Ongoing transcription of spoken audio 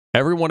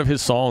Every one of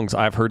his songs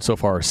I've heard so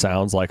far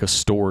sounds like a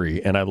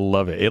story, and I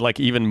love it. It like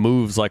even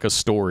moves like a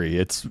story.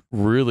 It's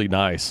really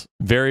nice.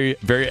 Very,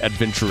 very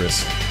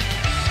adventurous.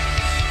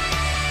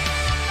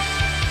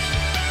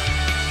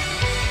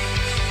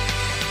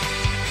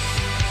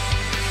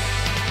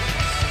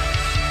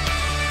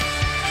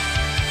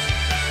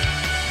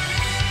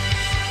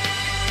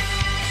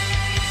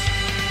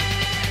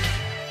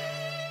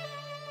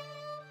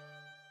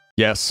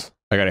 Yes,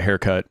 I got a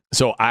haircut.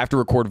 So I have to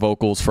record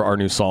vocals for our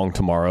new song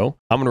tomorrow.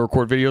 I'm going to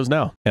record videos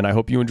now, and I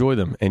hope you enjoy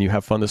them and you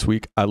have fun this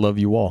week. I love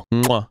you all.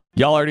 Mwah.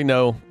 Y'all already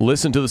know,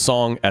 listen to the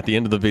song at the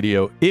end of the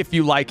video. If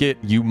you like it,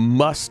 you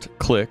must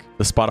click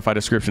the Spotify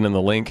description and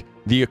the link.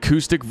 The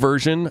acoustic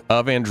version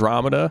of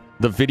Andromeda,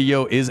 the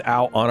video is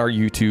out on our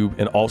YouTube,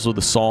 and also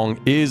the song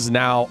is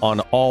now on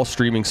all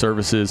streaming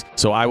services.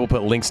 So I will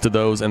put links to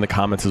those in the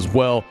comments as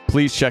well.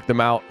 Please check them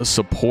out.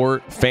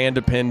 Support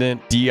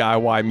fan-dependent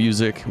DIY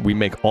music. We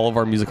make all of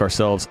our music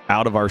ourselves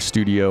out of our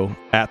studio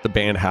at the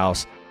band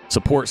house.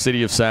 Support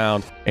City of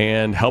Sound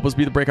and help us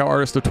be the breakout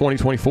artist of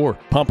 2024.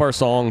 Pump our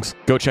songs.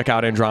 Go check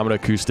out Andromeda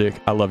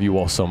Acoustic. I love you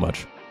all so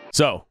much.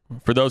 So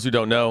for those who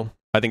don't know,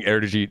 I think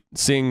Arijit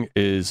Singh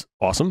is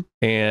awesome,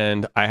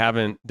 and I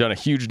haven't done a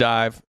huge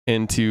dive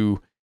into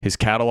his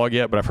catalog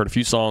yet, but I've heard a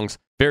few songs.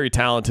 Very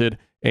talented,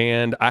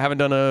 and I haven't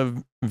done a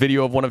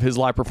video of one of his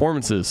live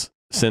performances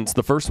since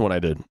the first one I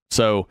did.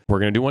 So we're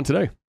going to do one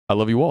today. I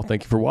love you all.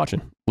 Thank you for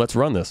watching. Let's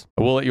run this.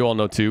 I will let you all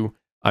know too,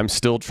 I'm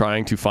still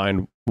trying to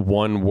find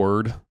one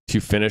word to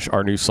finish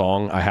our new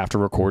song I have to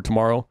record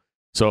tomorrow.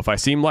 So if I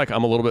seem like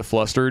I'm a little bit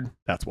flustered,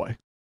 that's why.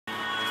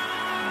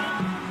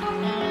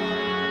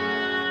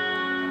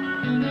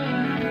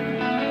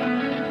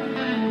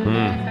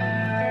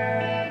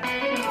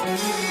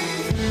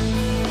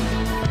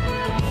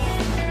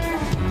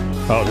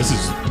 Oh, this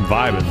is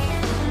vibing.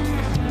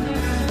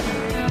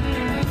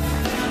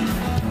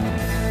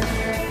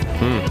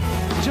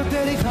 जो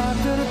तेरी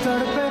खातिर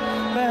तड़पे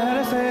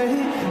पहले से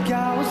ही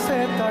क्या उसे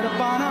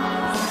तड़पाना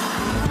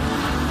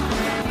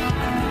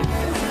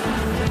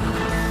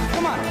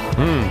Come on.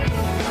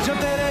 जो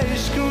तेरे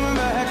इश्क में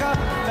बहका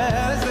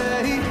पहले से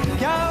ही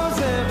क्या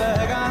उसे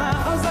बहकाना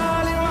ओ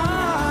जालिमा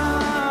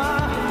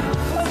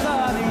ओ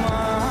जालिमा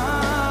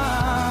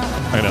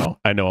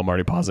I know I'm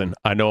already pausing.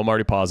 I know I'm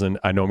going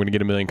to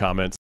get a million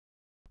comments.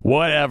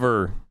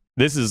 Whatever.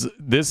 This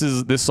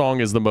song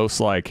is the most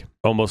like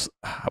almost,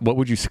 what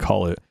would you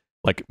call it?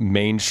 Like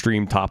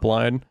mainstream top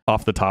line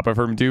off the top I've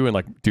heard him do. And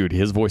like, dude,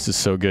 his voice is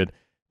so good.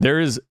 There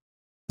is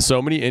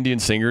so many Indian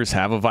singers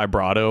have a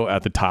vibrato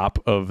at the top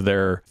of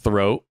their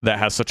throat that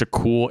has such a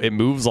cool, it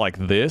moves like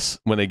this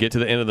when they get to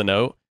the end of the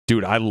note.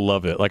 Dude, I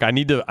love it. Like I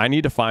need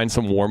to find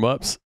some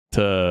warm-ups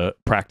to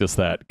practice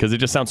that because it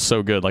just sounds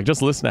so good. Like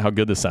just listen to how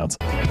good this sounds.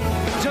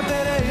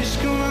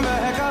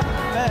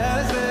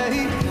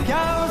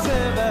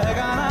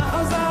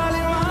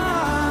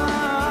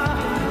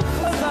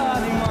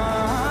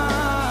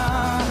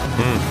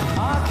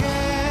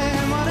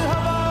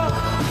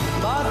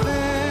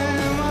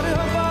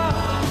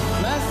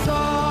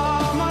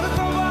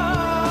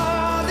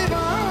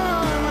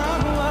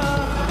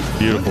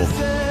 Beautiful.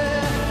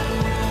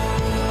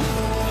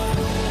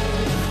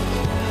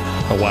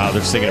 Oh wow,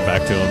 they're singing it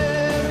back to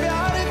him.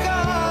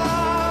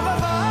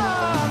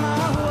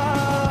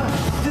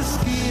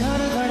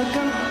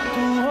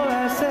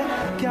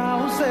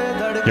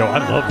 Yo, I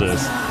love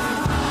this.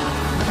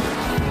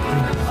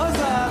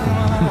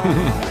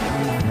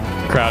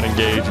 Crowd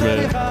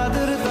engagement.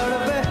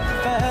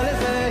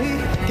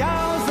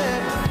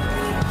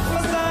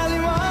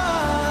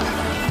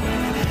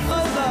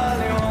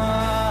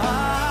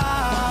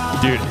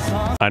 Dude,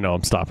 I know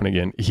I'm stopping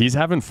again. He's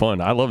having fun.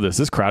 I love this.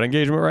 This crowd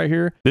engagement right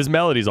here. This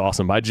melody's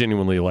awesome. I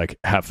genuinely like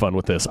have fun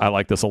with this. I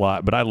like this a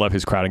lot, but I love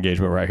his crowd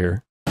engagement right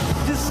here.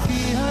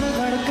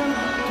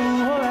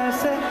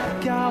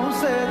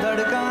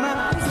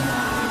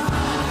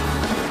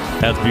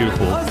 That's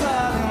beautiful.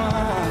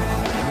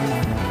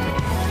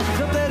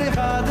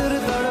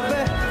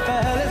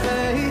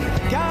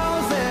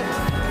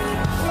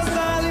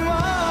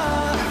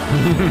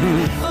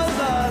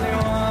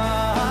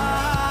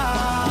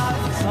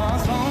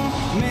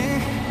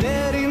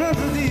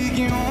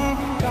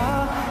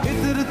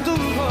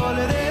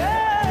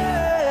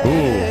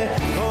 Ooh.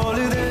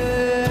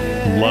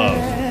 Love.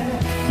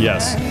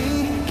 Yes.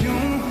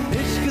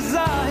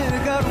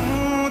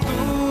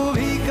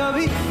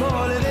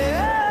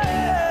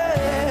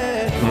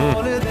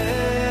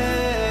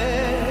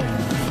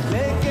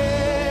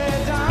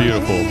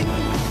 Beautiful.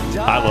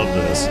 I love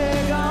this.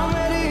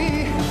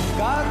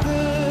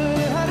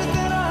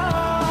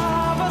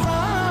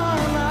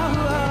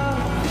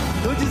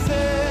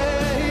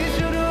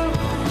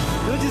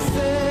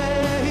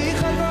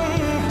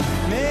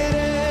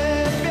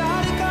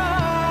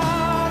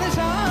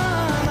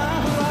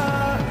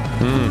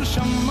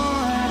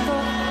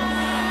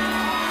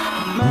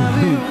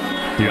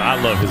 Dude,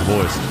 I love his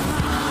voice.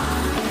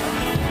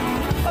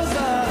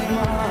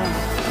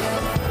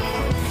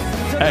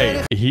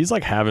 Hey, he's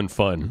like having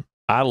fun.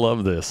 I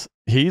love this.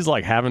 He's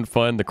like having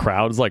fun. The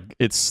crowd's like,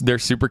 they're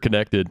super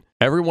connected.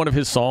 Every one of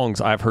his songs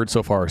I've heard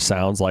so far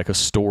sounds like a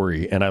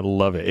story, and I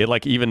love it. It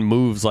like even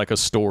moves like a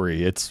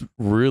story. It's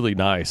really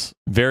nice.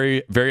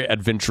 Very, very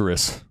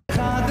adventurous.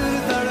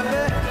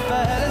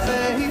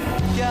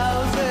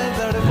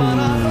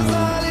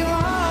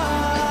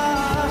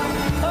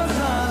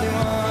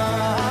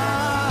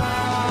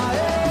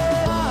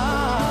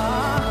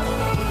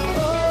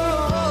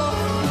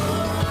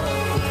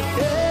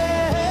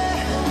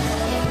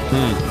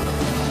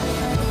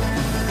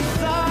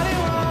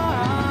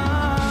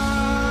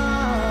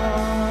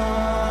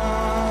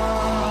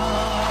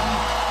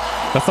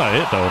 That's not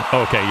it, though.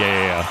 Oh, okay,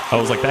 yeah. I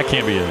was like, that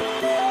can't be it.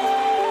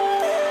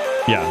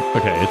 Yeah,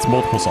 okay, it's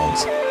multiple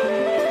songs.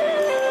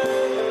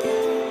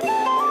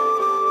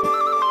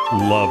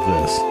 Love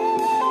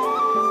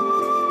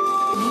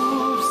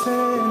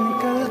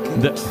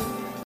this.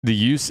 The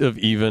use of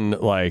even,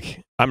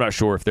 like, I'm not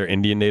sure if they're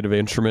Indian native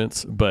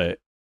instruments, but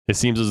it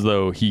seems as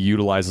though he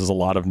utilizes a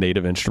lot of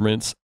native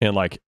instruments. And,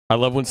 like, I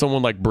love when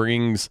someone, like,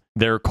 brings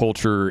their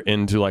culture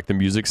into, like, the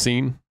music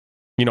scene.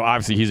 You know,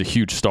 obviously, he's a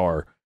huge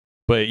star.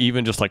 But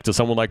even just like to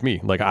someone like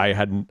me, like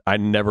I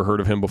never heard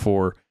of him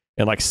before,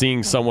 and like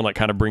seeing someone like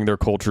kind of bring their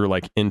culture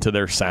like into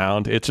their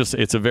sound, it's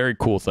a very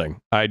cool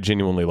thing. I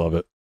genuinely love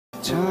it.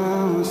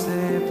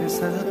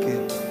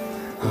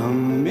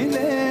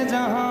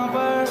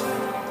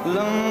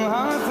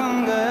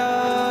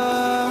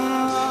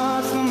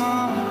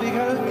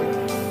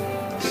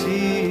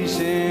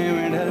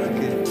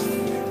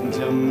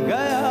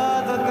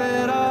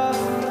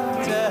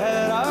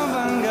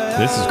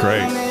 This is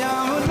great.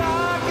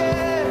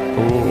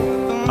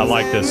 Ooh, I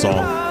like this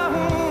song.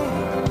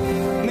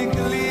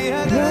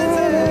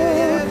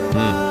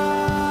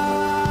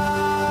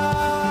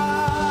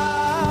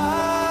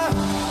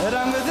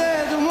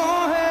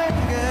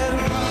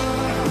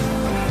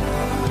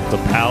 The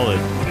ballad.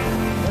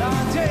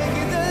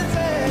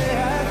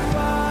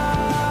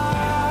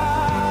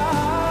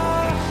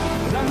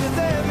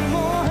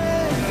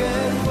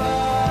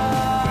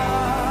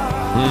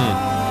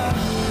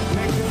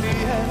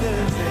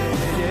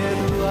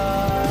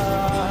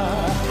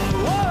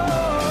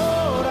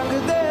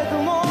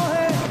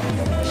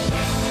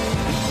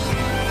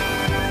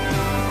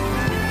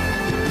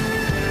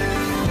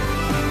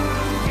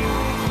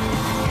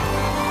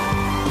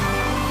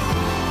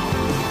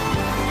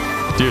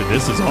 Dude,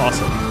 this is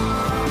awesome.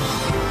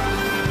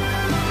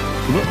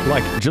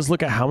 Just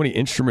look at how many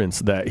instruments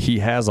that he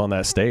has on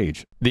that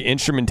stage. The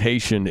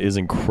instrumentation is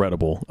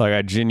incredible. Like,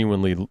 I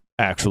genuinely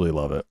actually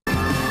love it. I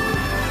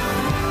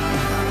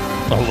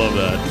love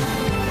that.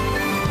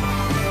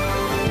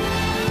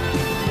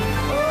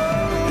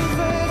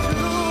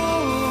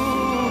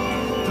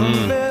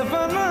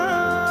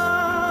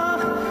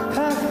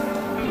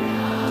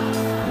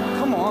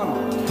 Come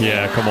on.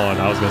 Yeah, come on.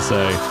 I was going to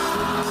say,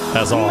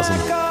 that's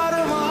awesome.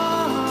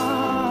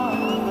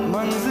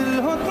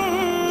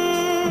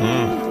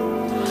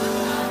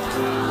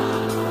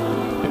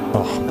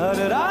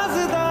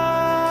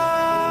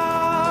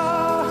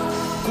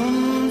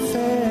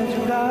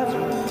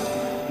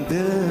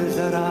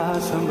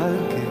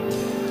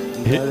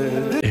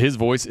 His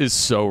voice is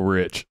so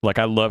rich. Like,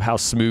 I love how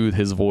smooth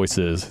his voice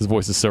is. His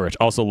voice is so rich.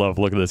 Also love,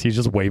 look at this. He's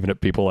just waving at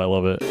people. I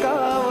love it.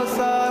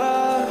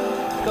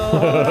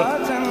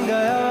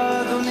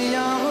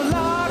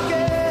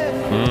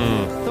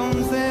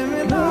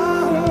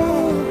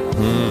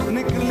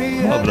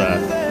 Love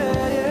that.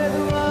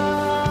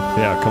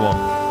 Yeah, come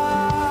on.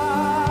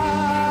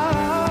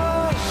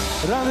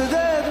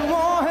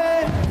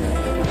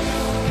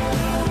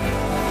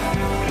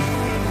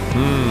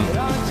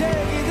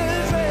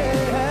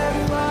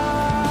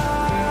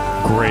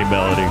 Great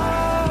melody.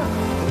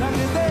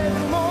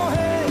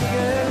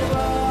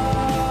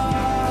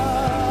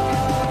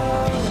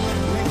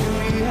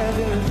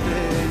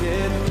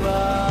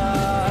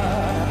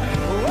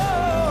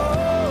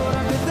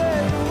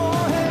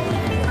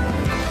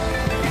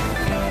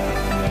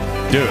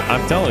 Dude,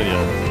 I'm telling you.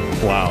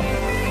 Wow.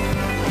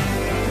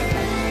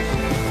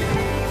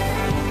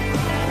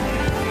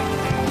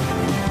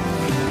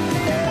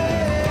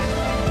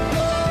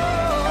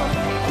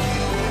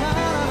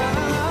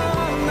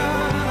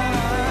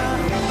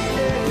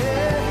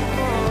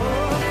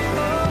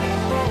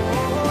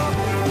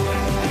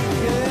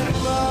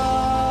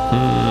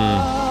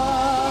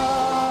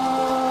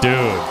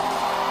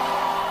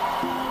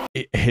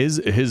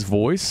 His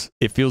voice,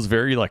 it feels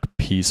very like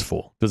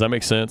peaceful. Does that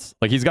make sense?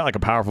 Like, he's got like a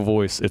powerful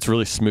voice. It's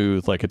really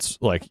smooth. Like, it's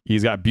like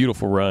he's got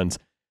beautiful runs,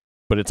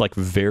 but it's like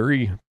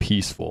very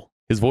peaceful.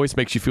 His voice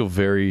makes you feel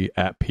very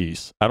at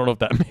peace. I don't know if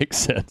that makes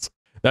sense.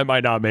 That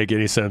might not make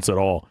any sense at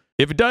all.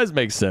 If it does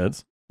make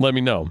sense, let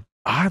me know.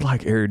 I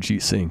like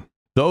Arijit Singh.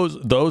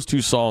 Those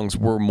two songs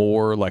were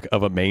more like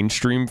of a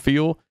mainstream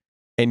feel,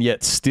 and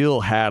yet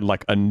still had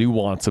like a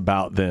nuance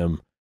about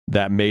them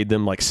that made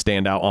them like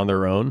stand out on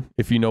their own,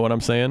 if you know what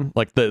I'm saying.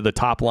 Like the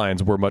top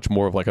lines were much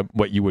more of like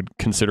what you would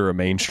consider a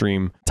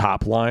mainstream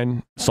top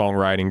line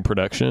songwriting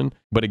production.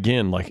 But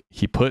again, like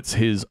he puts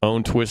his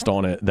own twist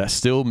on it that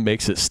still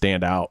makes it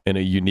stand out in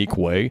a unique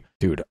way.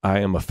 Dude, I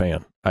am a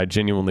fan. I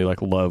genuinely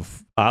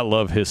I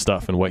love his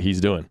stuff and what he's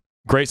doing.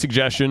 Great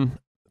suggestion.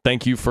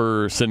 Thank you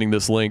for sending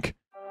this link.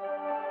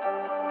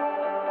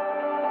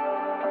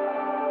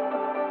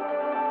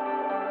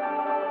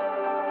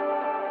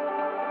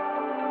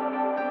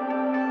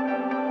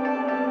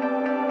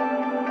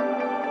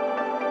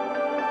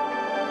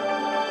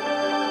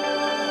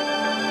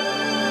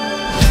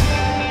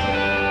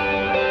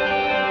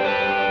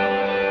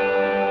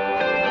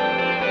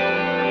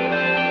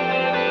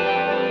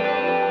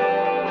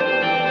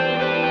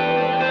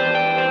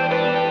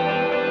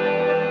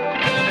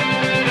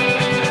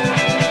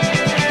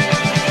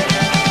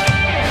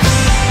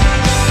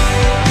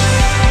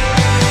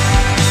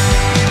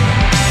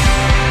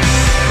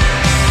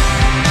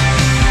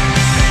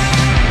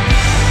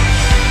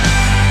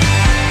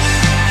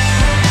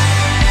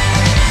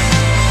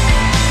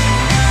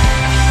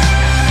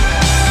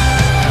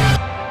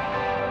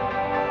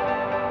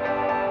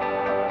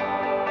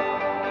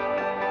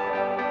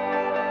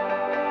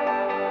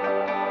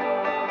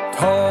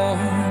 Torn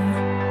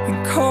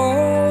and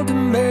cold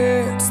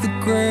amidst the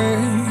gray,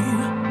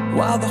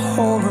 while the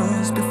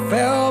horrors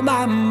befell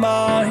my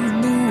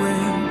mind, the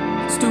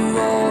wind still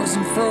roars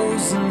in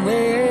frozen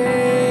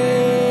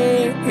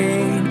rain.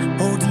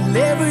 Oh,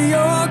 deliver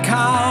your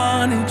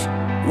carnage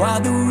while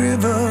the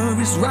river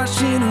is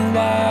rushing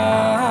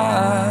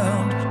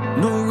wild.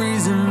 No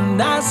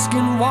reason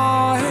asking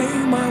why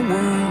my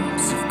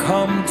words have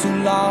come to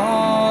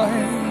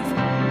life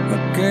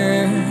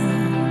again.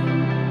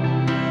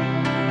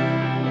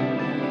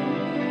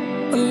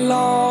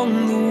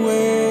 Along the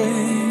way,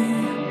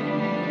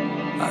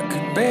 I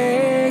could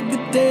beg the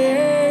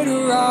day to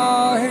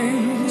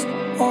rise,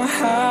 or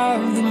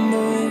have the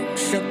moon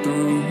shut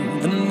through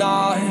the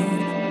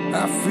night.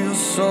 I feel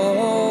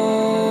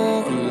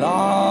so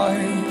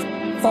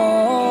alive,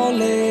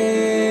 falling.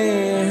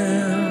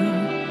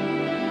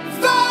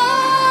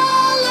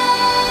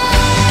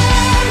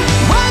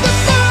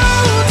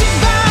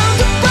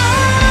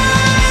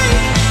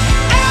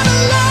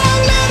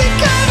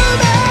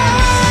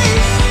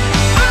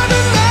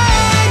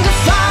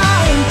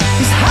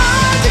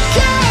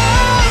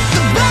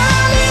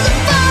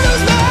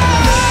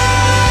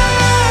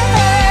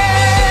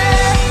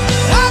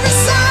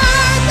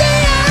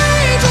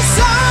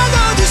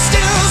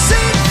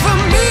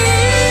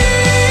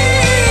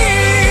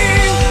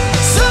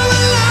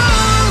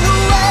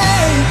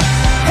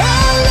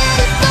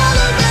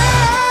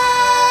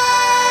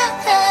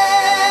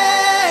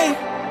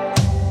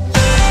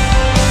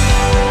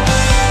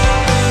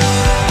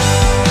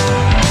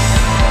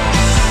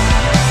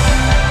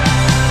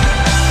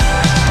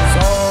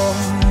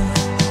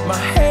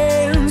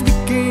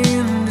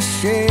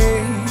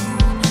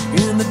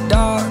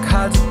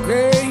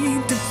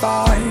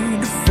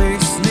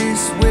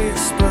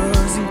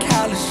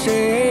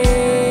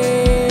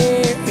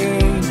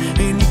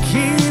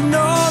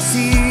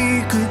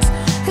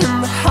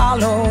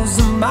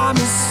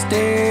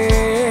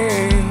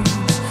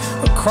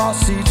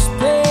 Across each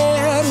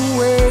spread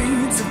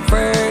awaits a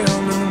frail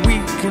and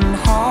weak and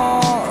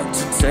hard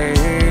to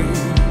take.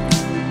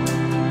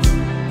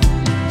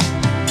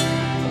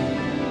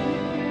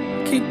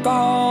 Keep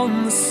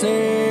on the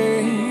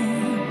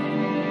same.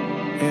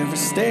 Every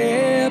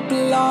step a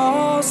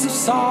loss of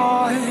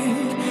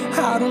sight.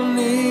 I don't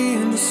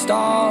need the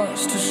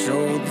stars to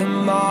show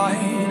them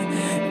mine.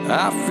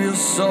 I feel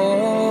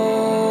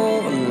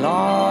so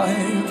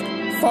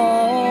alive,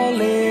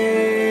 falling.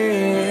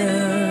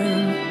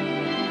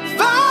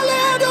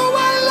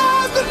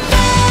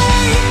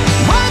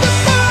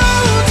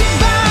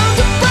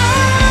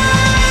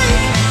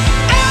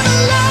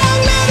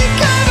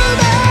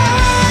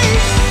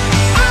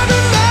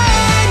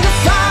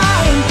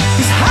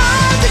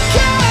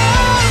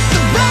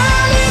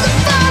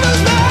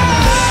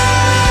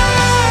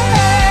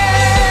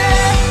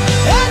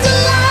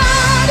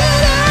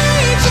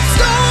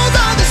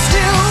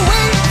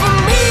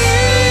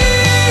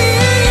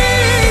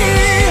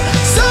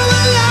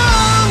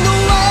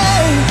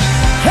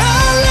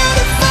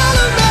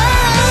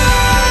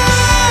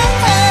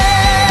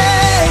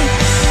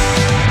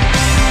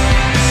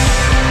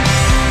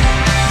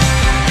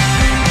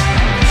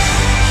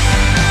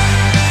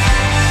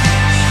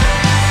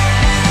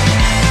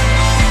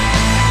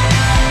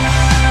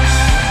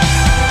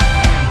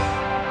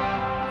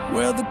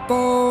 Where the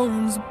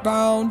bones are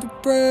bound to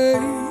break,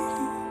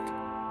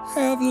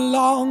 have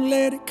long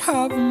let it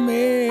cover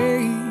me.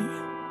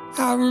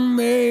 I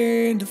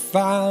remain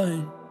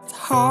defined, it's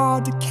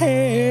hard to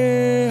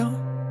kill.